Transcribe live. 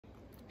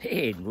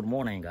Hey, good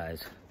morning,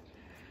 guys.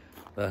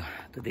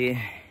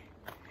 Today,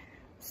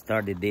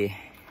 start the day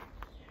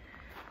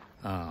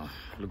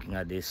looking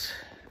at this.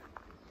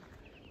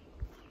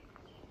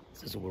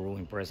 This is a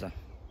Subaru Impreza,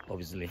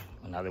 obviously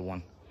another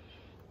one.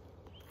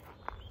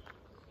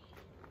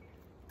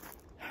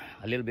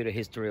 A little bit of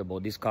history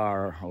about this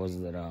car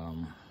was that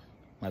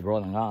my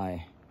brother and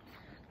I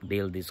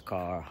built this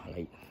car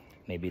like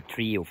maybe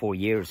 3 or 4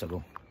 years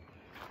ago.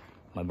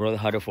 My brother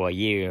had it for a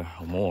year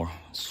or more,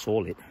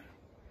 sold it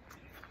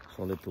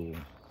to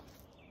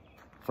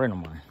a friend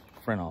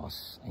of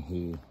us, and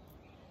he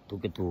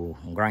took it to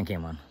Grand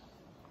Cayman.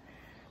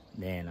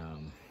 Then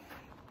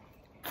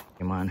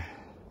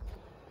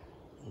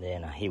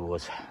he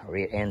was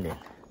rear-ended.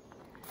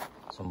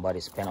 Somebody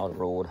spun out the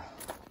road,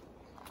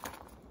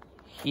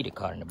 hit the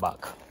car in the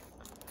back.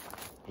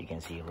 You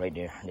can see right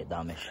there the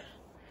damage.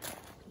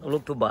 Don't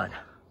look too bad,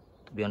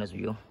 to be honest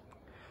with you.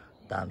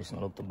 Damage don't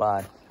look too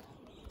bad.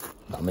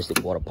 Damage the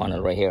quarter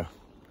panel right here.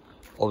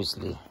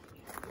 Obviously,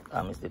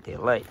 damage the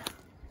tail light.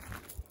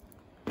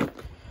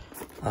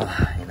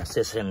 In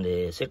assessing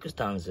the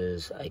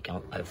circumstances, I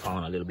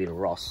found a little bit of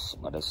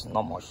rust, but there's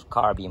not much.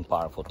 Car being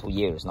parked for 2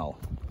 years now,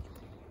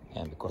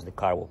 and because the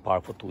car was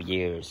parked for 2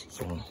 years,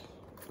 some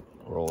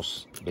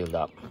rust build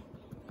up.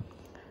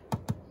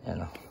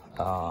 And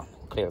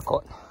clear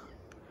cut.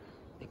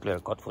 The clear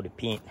cut for the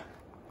paint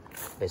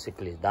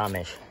basically is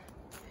damaged.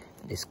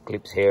 These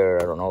clips here,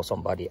 I don't know,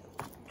 somebody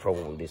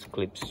trouble these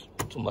clips.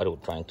 Somebody was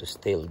trying to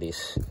steal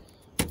this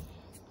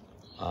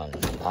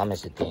and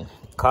damage the thing.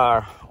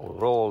 Car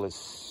overall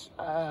is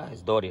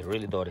dirty,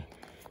 really dirty.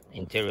 The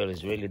interior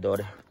is really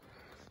dirty.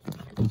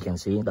 You can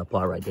see the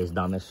part right there is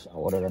damaged. I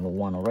ordered a new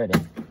one already,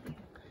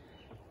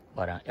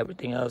 but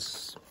everything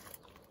else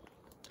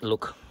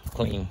look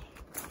clean,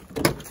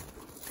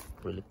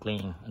 really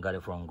clean. I got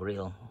it from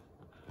Grill.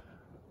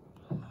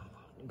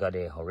 Got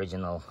the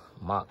original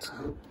mat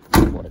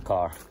for the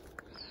car.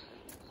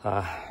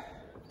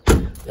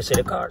 Let's say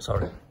the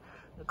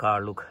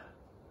car look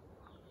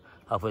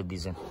halfway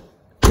decent.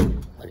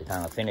 By the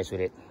time I finish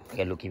with it,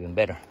 it look even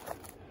better.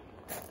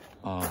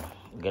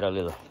 Get a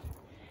little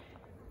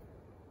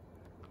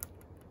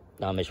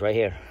damage right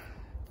here.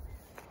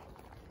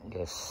 I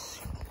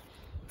guess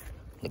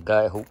the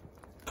guy who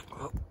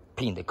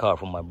painted the car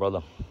for my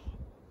brother,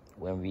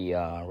 when we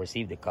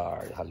received the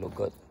car, it looked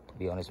good, to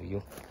be honest with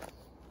you.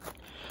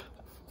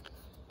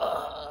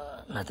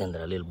 Nothing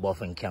that a little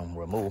buffing can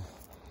remove.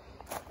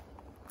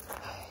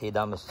 He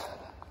damaged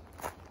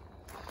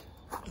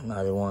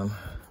another one.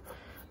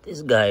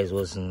 This guy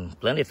was in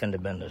plenty of fender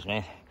benders,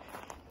 man.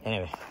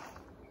 Anyway,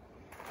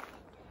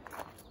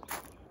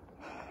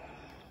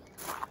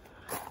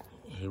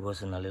 he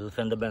was in a little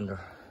fender bender.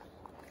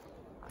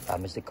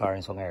 Damaged the car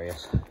in some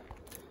areas,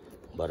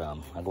 but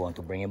I'm going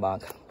to bring it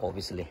back.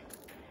 Obviously,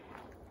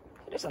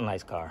 it's a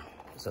nice car.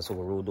 It's a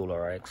Subaru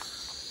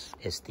Wrx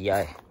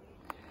Sti.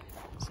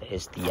 It's a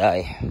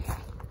STI.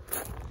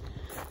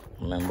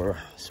 Remember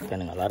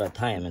spending a lot of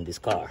time in this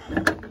car,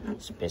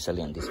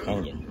 especially in this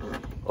engine.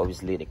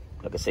 Obviously,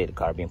 like I say, the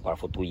car being parked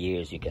for 2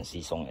 years, you can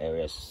see some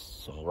areas,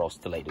 some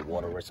rust, like the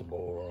water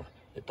reservoir,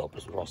 the top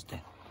is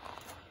rusted.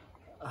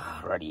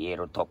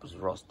 Radiator top is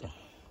rusted.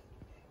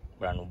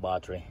 Brand new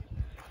battery.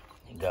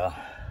 You got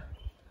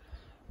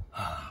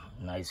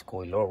nice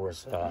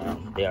coilovers.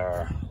 They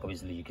are,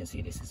 obviously, you can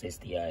see this is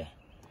STI.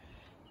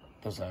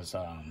 Those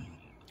are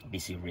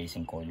BC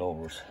Racing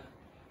coilovers.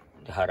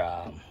 They had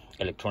a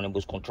electronic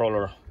boost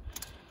controller.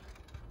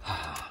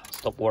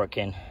 Stopped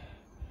working.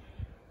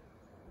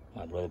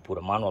 My brother put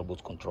a manual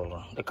boost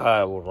controller. The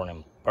car was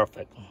running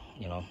perfect,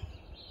 you know.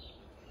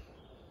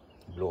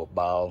 Blew a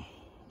valve.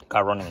 The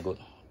car running good.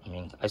 I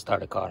mean, I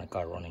started the car and the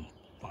car running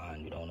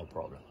fine without no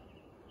problem.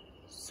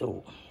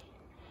 So,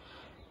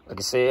 like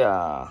I say,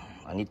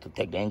 I need to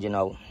take the engine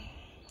out.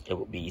 It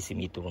would be easy for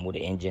me to remove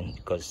the engine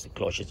because the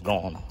clutch is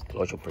gone.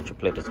 Clutch or pressure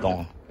plate is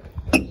gone.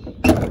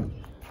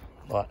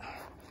 But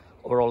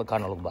overall, it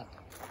kind of look bad.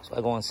 So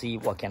I go and see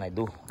what can I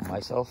do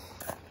myself.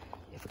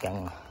 If I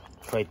can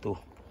try to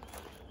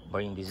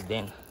bring this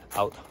dent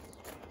out,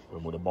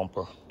 remove the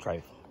bumper,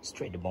 try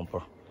straight the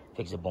bumper,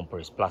 fix the bumper.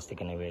 It's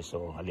plastic anyway,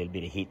 so a little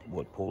bit of heat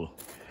will pull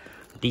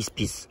this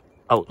piece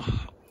out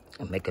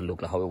and make it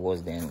look like how it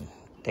was. Then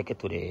take it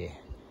to the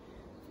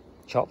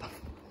shop.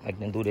 I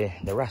can do the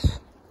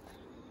rest.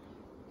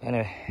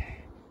 Anyway,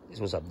 this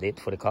was an update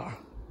for the car.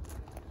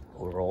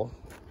 Overall,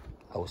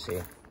 I would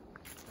say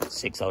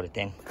 6 out of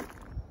 10.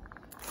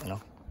 You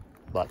know,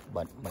 but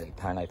by the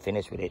time I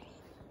finish with it,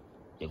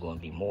 they're going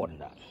to be more than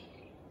that.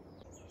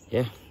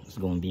 Yeah, it's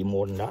going to be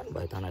more than that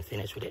by the time I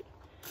finish with it.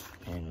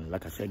 And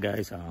like I said,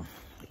 guys,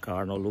 the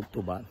car don't look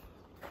too bad.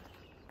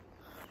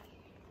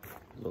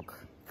 Look,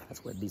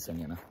 that's quite decent,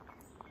 you know.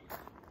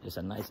 It's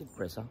a nice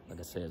Impreza. Like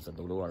I said, it's a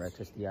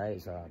Wrx Sti.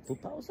 It's a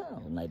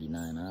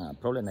 2099,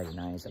 probably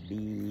 99. It's a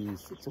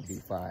B6 or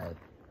B5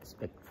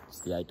 spec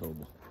Sti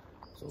turbo.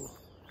 So,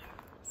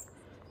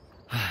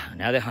 on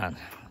the other hand,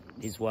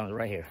 this one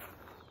right here,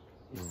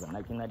 this is a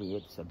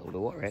 1998. It's a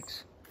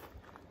Wrx.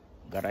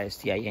 Got a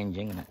Sti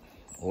engine in it,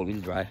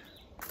 all-wheel drive.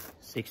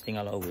 16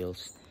 alloy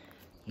wheels.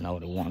 Now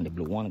the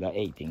blue one got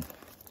 18.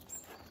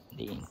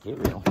 The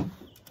interior don't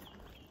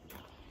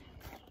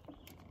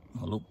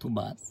look too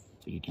bad,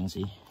 so you can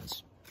see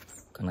it's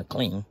kind of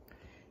clean.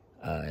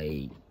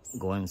 I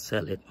go and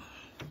sell it.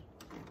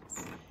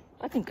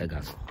 I think I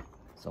got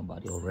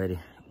somebody already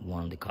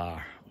won the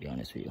car, to be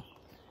honest with you.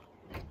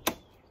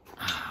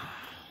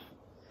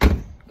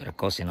 Got a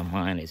cousin of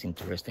mine is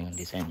interested in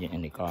this engine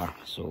in the car,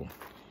 so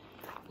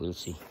we'll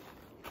see.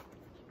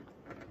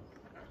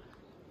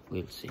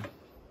 We'll see.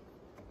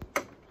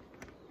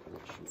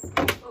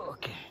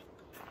 Okay,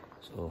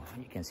 so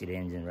you can see the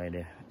engine right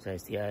there. So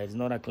Sti, it's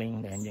not a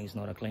clean, the engine is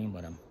not a clean,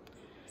 but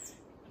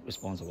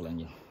responsible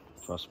engine,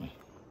 trust me.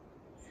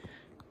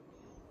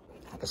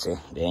 Like I say,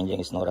 the engine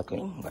is not a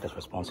clean, but it's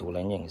responsible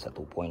engine. It's a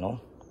 2.0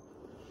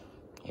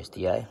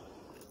 Sti.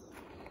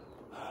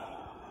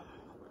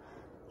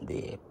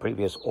 The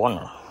previous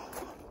owner,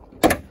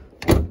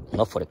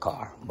 not for the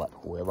car, but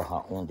whoever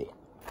had owned it,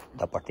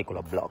 that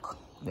particular block,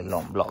 the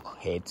long block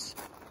heads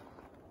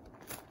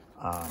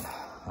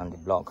and the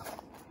block,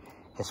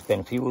 he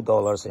spent a few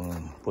dollars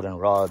in putting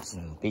rods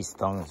and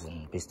piston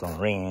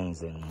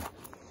rings and,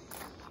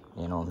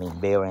 you know,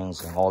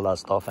 bearings and all that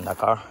stuff in that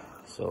car.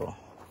 So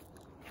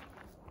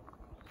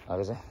like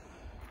I say,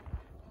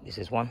 this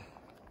is one,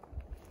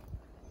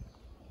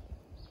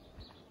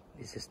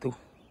 this is two.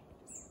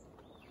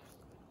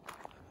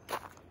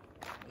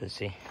 Let's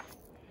see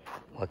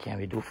what can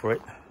we do for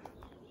it.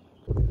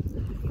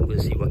 We'll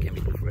see what can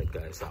we do for it,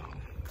 guys.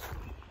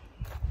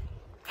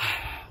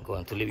 I'm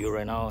going to leave you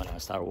right now and I'll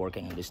start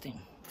working on this thing.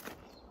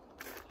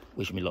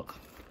 Wish me luck.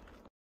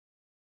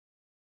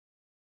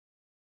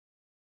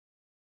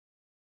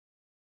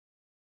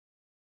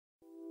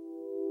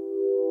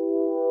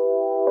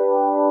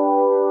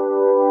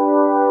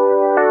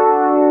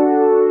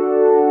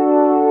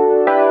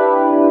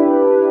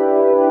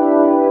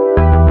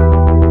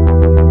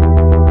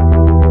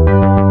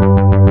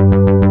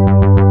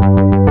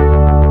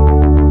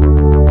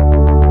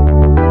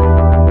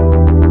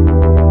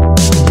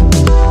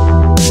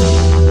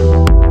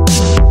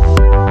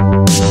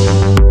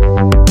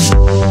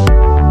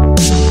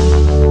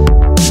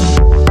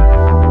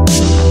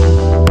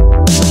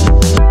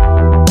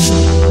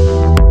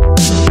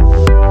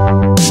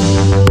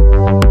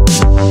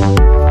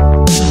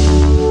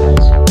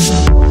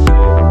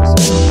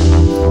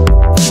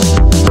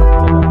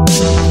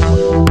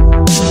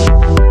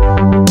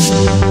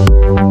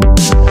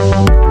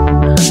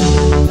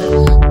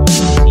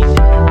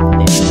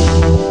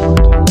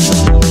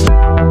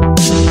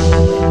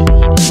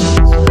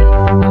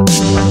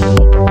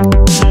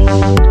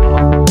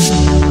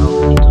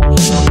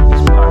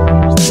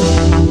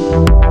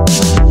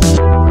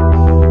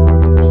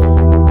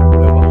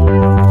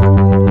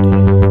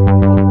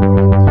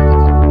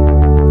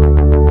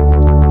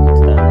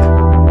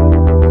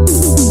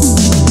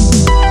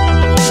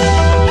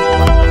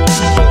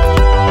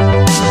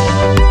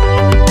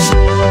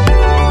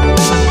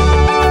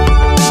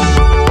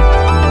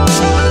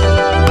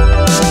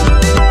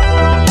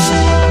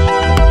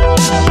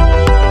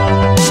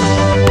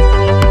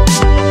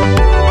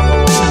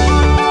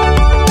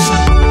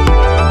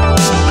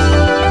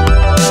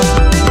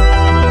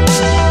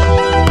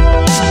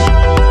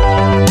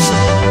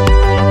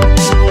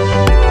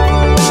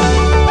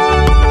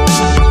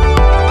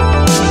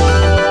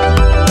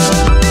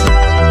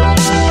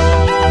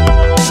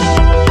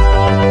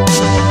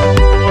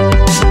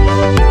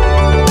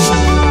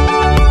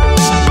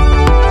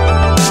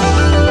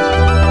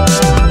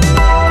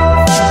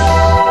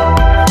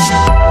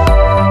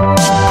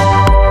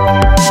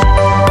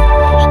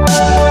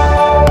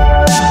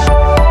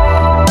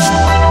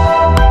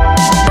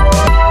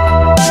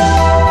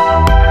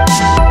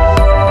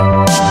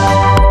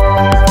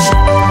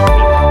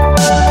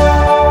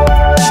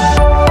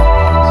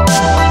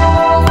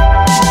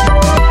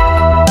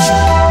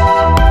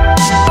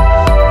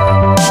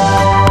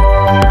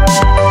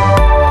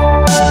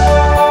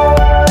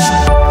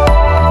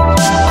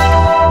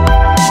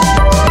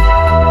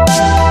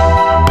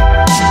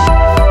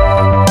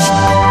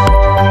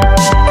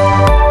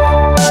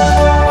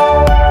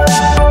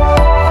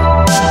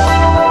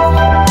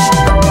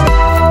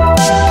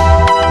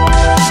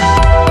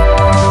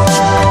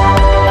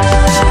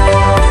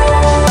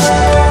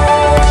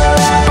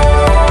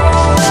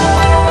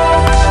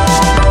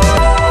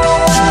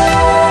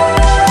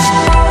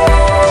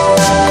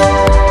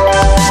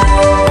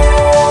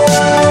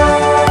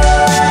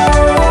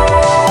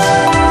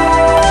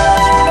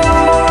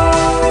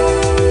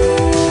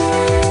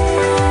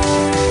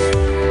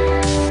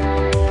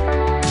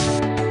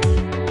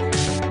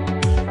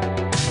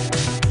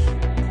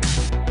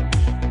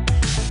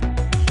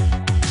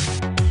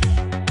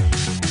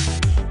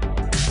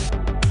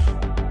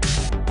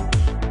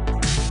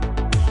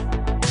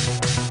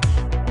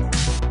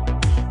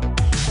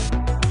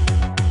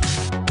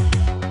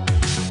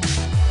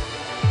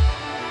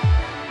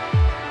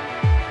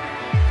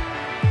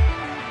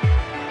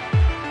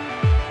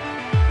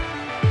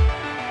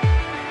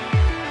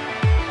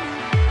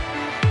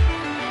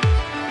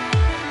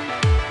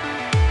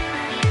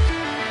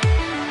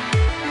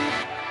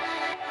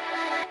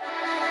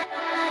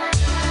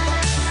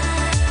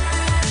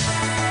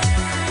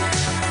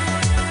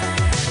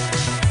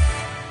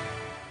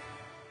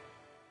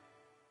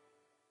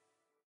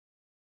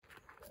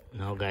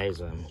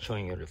 guys, I'm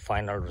showing you the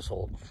final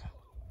result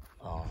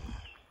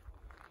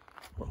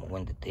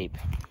when the tape,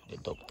 the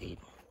duct tape,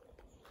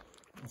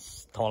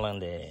 it's stolen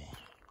the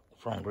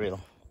front grille,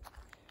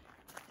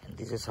 and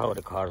this is how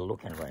the car is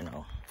looking right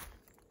now.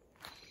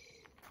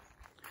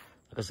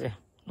 Like I say,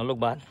 don't look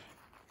bad.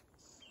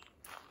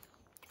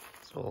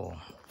 So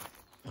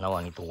now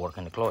I need to work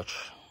on the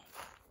clutch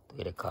to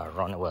get the car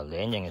running. Well, the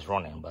engine is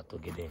running, but to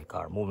get the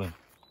car moving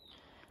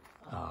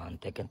and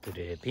take it to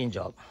the paint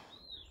job,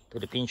 to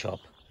the paint shop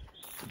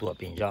to do a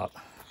paint job.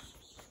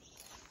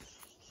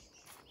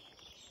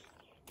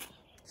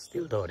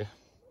 Still dirty,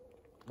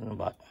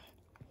 but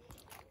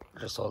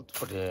result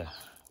for the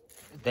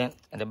dent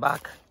in the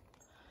back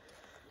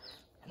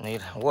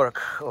need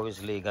work.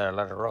 Obviously got a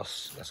lot of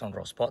rust, got some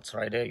rust spots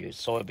right there. You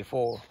saw it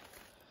before.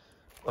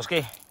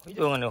 Okay, what you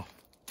doing now?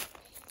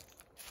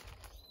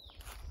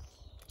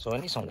 So I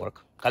need some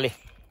work. Kali.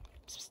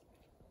 It's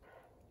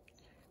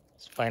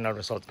final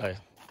result, guys,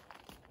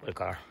 for the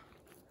car.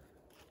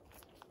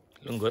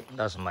 Looking good.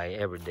 That's my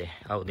everyday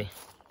Audi.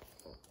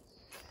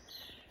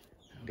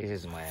 This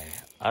is my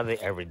other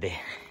everyday.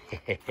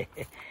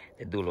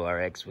 The Dulo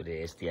RX with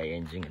the STI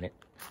engine in it.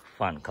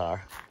 Fun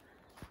car.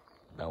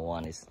 That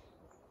one is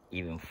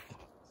even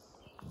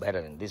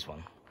better than this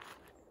one.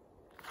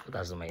 But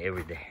that's my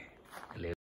everyday.